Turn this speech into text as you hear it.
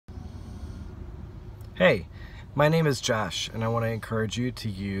Hey, my name is Josh, and I want to encourage you to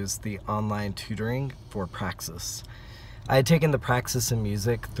use the online tutoring for Praxis. I had taken the Praxis in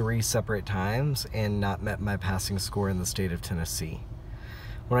music 3 separate times and not met my passing score in the state of Tennessee.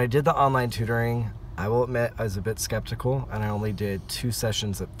 When I did the online tutoring, I will admit I was a bit skeptical, and I only did 2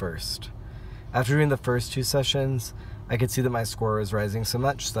 sessions at first. After doing the first 2 sessions, I could see that my score was rising so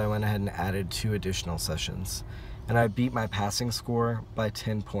much that I went ahead and added 2 additional sessions, and I beat my passing score by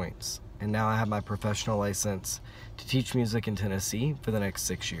 10 points. And now I have my professional license to teach music in Tennessee for the next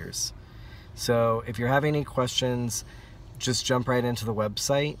 6 years. So if you're having any questions, just jump right into the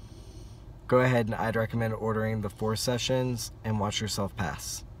website. Go ahead, and I'd recommend ordering the 4 sessions and watch yourself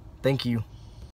pass. Thank you.